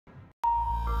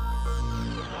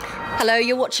Hello,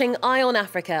 you're watching Eye on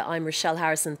Africa. I'm Rochelle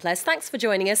Harrison-Pless. Thanks for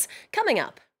joining us. Coming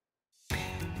up,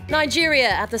 Nigeria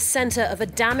at the centre of a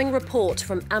damning report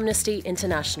from Amnesty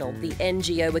International, the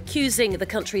NGO accusing the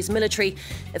country's military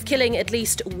of killing at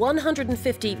least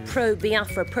 150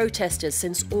 pro-Biafra protesters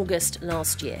since August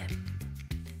last year.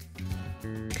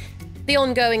 The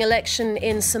ongoing election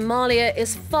in Somalia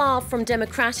is far from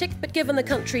democratic, but given the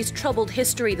country's troubled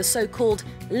history, the so-called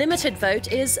limited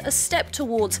vote is a step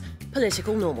towards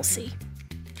political normalcy.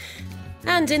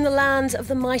 And in the land of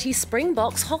the mighty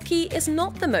Springboks, hockey is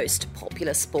not the most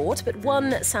popular sport, but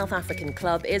one South African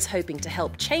club is hoping to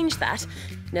help change that,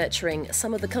 nurturing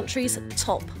some of the country's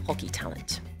top hockey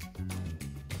talent.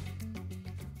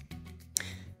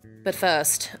 But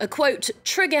first, a quote,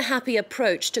 trigger-happy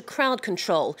approach to crowd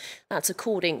control. That's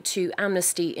according to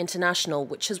Amnesty International,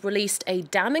 which has released a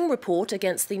damning report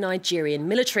against the Nigerian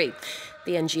military.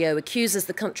 The NGO accuses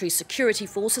the country's security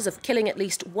forces of killing at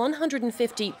least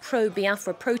 150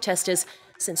 pro-Biafra protesters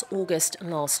since August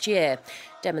last year.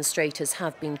 Demonstrators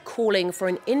have been calling for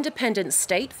an independent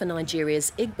state for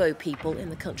Nigeria's Igbo people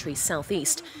in the country's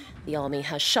southeast. The army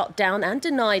has shut down and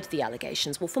denied the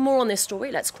allegations. Well, for more on this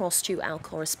story, let's cross to our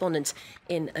correspondent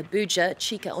in Abuja,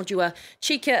 Chika Ojua.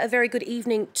 Chika, a very good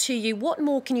evening to you. What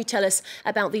more can you tell us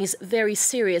about these very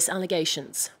serious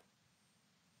allegations?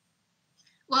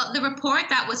 Well, the report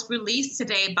that was released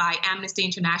today by Amnesty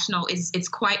International it's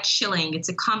quite chilling. It's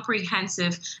a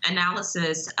comprehensive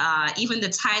analysis. Even the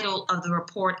title of the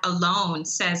report alone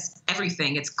says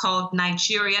everything. It's called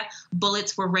Nigeria,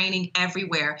 Bullets Were Raining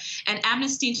Everywhere. And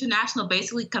Amnesty International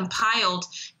basically compiled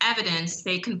evidence.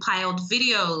 They compiled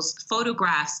videos,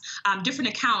 photographs, different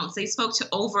accounts. They spoke to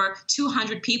over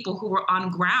 200 people who were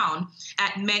on ground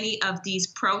at many of these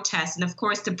protests. And of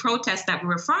course, the protests that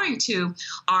we're referring to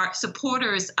are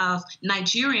supporters of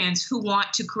Nigerians who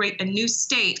want to create a new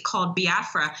state called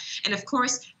Biafra. And of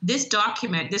course, this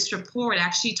document, this report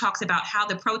actually talks about how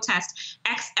the protest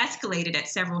escalated at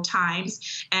several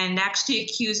times and actually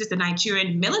accuses the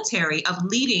Nigerian military of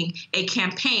leading a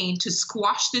campaign to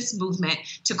squash this movement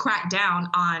to crack down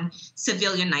on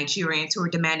civilian Nigerians who are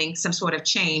demanding some sort of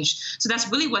change. So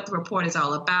that's really what the report is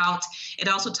all about. It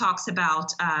also talks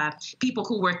about people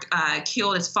who were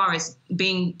killed as far as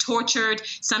being tortured.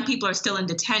 Some people are still in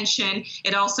detention.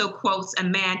 It also quotes a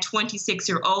man,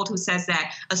 26-year-old, who says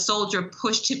that a soldier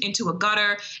pushed him into a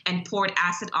gutter and poured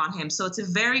acid on him. So it's a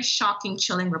very shocking,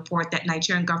 chilling report that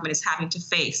Nigerian government is having to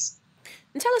face.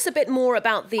 And tell us a bit more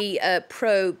about the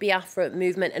pro-Biafra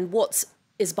movement and what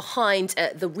is behind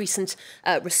the recent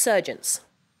resurgence.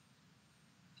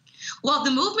 Well,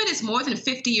 the movement is more than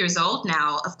 50 years old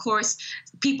now. Of course,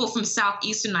 people from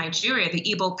southeastern Nigeria, the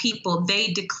Igbo people, they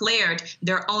declared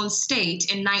their own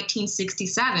state in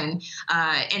 1967.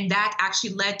 And that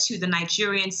actually led to the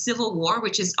Nigerian Civil War,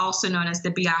 which is also known as the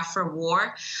Biafra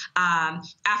War.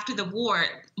 After the war,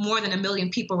 more than 1 million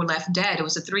people were left dead. It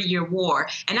was a 3-year war.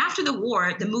 And after the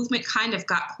war, the movement kind of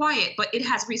got quiet, but it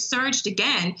has resurged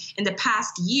again in the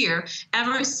past year,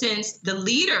 ever since the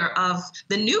leader of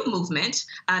the new movement,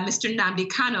 Mr. Nnamdi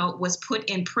Kanu, was put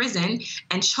in prison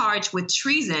and charged with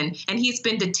treason. And he's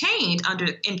been detained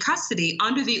in custody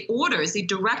under the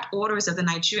direct orders of the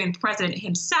Nigerian president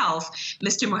himself,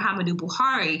 Mr. Muhammadu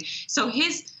Buhari. So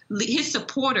his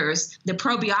supporters, the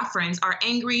pro-Biafrans, are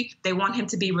angry. They want him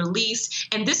to be released.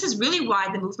 And this is really why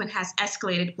the movement has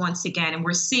escalated once again. And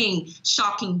we're seeing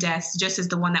shocking deaths, just as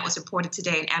the one that was reported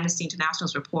today in Amnesty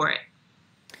International's report.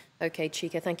 OK,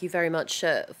 Chika, thank you very much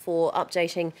for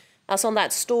updating us on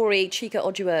that story. Chika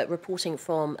Ojua reporting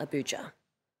from Abuja.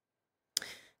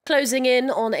 Closing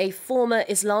in on a former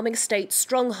Islamic State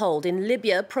stronghold in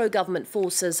Libya, pro-government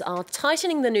forces are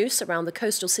tightening the noose around the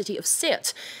coastal city of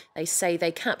Sirte. They say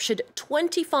they captured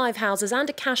 25 houses and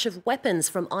a cache of weapons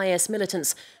from IS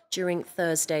militants during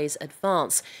Thursday's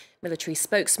advance. Military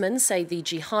spokesmen say the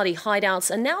jihadi hideouts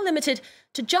are now limited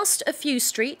to just a few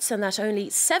streets and that only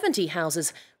 70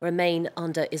 houses remain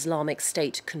under Islamic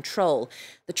State control.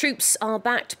 The troops are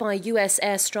backed by US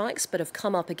airstrikes but have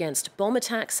come up against bomb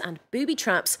attacks and booby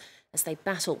traps as they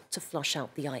battle to flush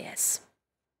out the IS.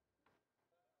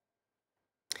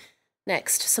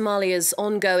 Next, Somalia's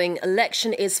ongoing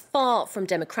election is far from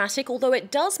democratic, although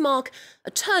it does mark a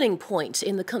turning point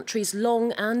in the country's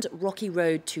long and rocky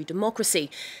road to democracy.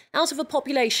 Out of a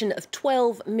population of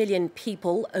 12 million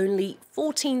people, only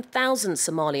 14,000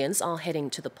 Somalians are heading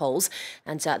to the polls,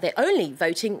 and they're only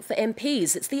voting for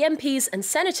MPs. It's the MPs and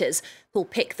senators who'll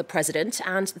pick the president,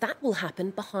 and that will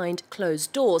happen behind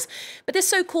closed doors. But this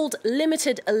so-called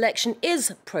limited election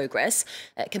is progress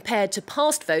compared to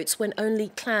past votes when only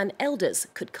clan elders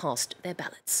could cast their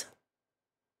ballots.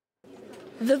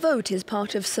 The vote is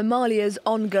part of Somalia's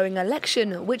ongoing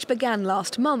election, which began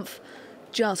last month.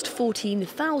 Just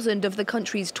 14,000 of the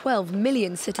country's 12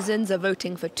 million citizens are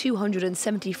voting for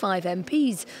 275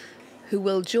 MPs, who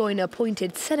will join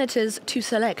appointed senators to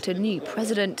select a new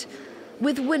president.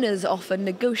 With winners often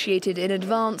negotiated in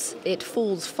advance, it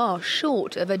falls far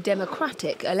short of a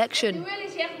democratic election.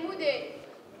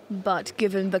 But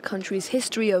given the country's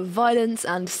history of violence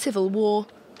and civil war,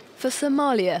 for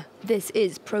Somalia, this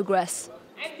is progress.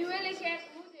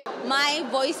 My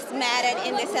voice mattered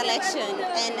in this election,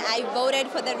 and I voted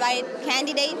for the right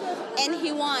candidate, and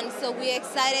he won. So we're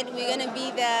excited. We're going to be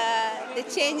the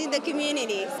change in the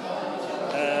community.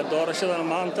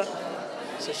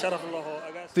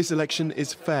 This election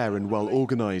is fair and well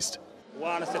organised.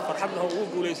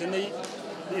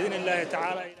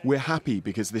 We're happy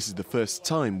because this is the first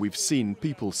time we've seen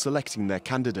people selecting their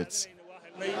candidates.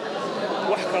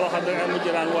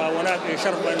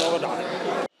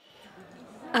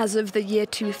 As of the year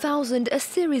 2000, a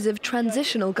series of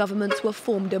transitional governments were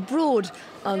formed abroad,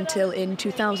 until in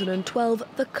 2012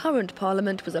 the current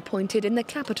parliament was appointed in the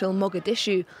capital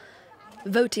Mogadishu.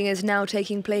 Voting is now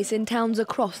taking place in towns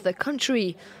across the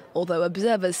country, although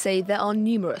observers say there are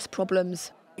numerous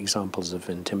problems. Examples of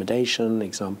intimidation,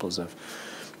 examples of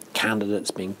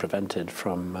candidates being prevented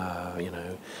from,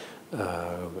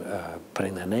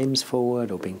 putting their names forward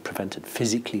or being prevented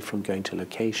physically from going to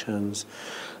locations.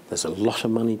 There's a lot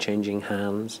of money changing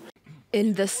hands.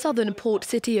 In the southern port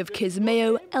city of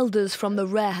Kismayo, elders from the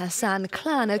Rare Hassan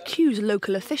clan accuse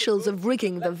local officials of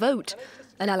rigging the vote,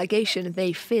 an allegation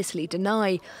they fiercely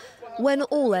deny. When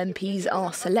all MPs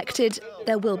are selected,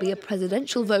 there will be a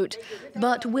presidential vote,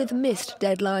 but with missed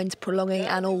deadlines prolonging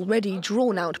an already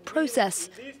drawn-out process,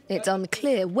 it's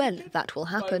unclear when that will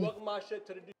happen.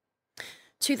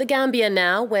 To the Gambia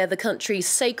now, where the country's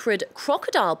sacred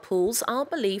crocodile pools are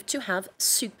believed to have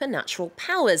supernatural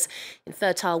powers.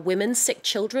 Infertile women, sick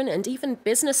children and even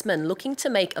businessmen looking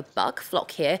to make a buck flock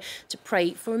here to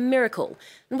pray for a miracle.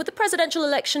 And with the presidential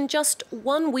election just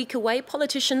 1 week away,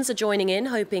 politicians are joining in,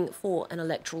 hoping for an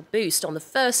electoral boost. On the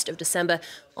 1st of December,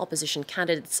 opposition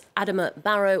candidates Adama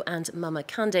Barrow and Mama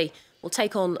Kande will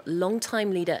take on longtime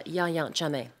leader Yahya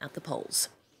Jammeh at the polls.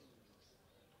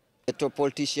 The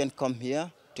politicians come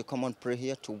here to come and pray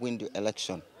here to win the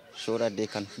election, so that they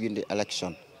can win the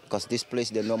election. Because this place,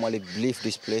 they normally believe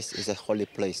this place is a holy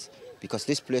place, because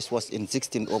this place was in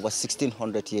over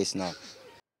 1600 years now.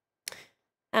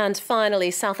 And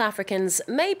finally, South Africans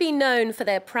may be known for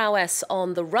their prowess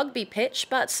on the rugby pitch,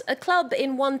 but a club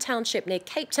in one township near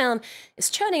Cape Town is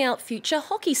churning out future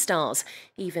hockey stars.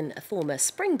 Even a former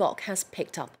Springbok has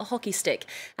picked up a hockey stick.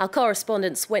 Our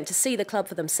correspondents went to see the club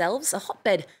for themselves, a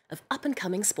hotbed of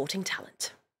up-and-coming sporting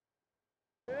talent.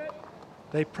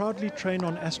 They proudly train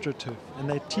on AstroTurf and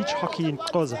they teach hockey in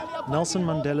Xhosa, Nelson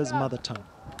Mandela's mother tongue.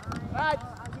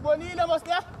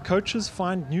 Coaches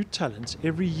find new talent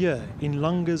every year in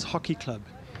Lunga's hockey club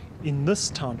in this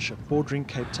township bordering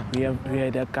Cape Town. We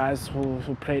had guys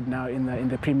who played now in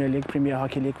the Premier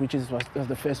Hockey League, which was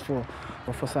the first for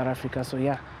South Africa. So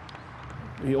yeah,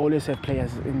 we always have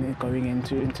players going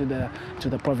into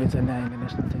the province and in the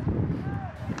national team.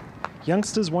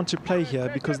 Youngsters want to play here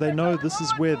because they know this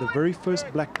is where the very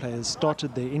first black players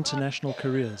started their international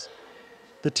careers.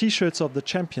 The T-shirts of the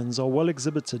champions are well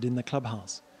exhibited in the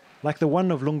clubhouse, like the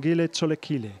one of Lungile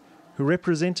Tsolekile, who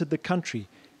represented the country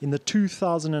in the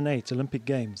 2008 Olympic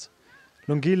Games.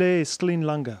 Lungile is still in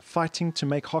Lunga, fighting to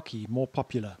make hockey more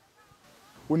popular.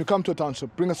 When you come to a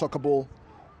township, bring a soccer ball,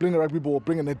 bring a rugby ball,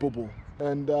 bring a netball ball.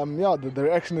 And the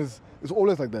reaction is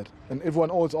always like that. And everyone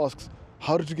always asks,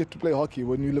 how did you get to play hockey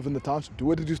when you live in the township?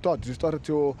 Where did you start? Did you start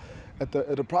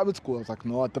at a private school? I was like,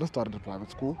 no, I didn't start at a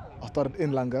private school. I started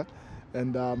in Langa.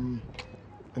 And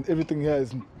everything here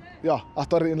is, I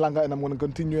started in Langa and I'm going to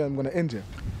continue, I'm going to end here.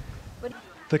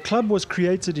 The club was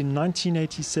created in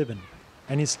 1987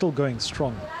 and is still going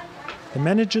strong. The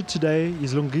manager today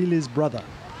is Lungile's brother,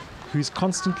 who is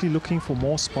constantly looking for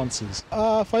more sponsors.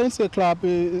 Financing a club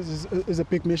is a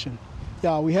big mission.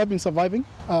 Yeah, we have been surviving,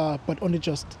 but only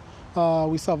just.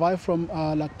 We survive from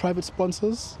like private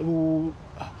sponsors who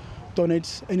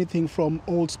donate anything from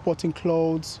old sporting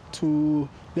clothes to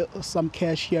some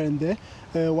cash here and there.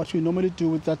 What we normally do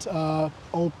with that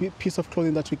old piece of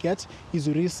clothing that we get is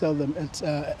resell them at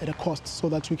a cost so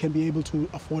that we can be able to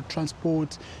afford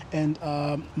transport and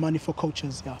money for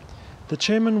coaches. Yeah. The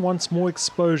chairman wants more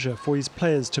exposure for his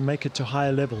players to make it to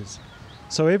higher levels.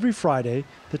 So every Friday,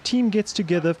 the team gets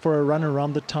together for a run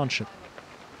around the township.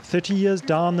 30 years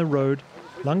down the road,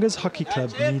 Lunga's hockey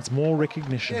club needs more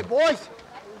recognition. Well,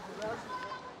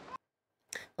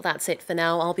 Well, that's it for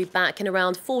now. I'll be back in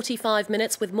around 45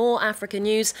 minutes with more Africa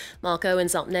news. Mark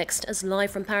Owen's up next as Live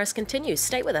from Paris continues.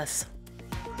 Stay with us.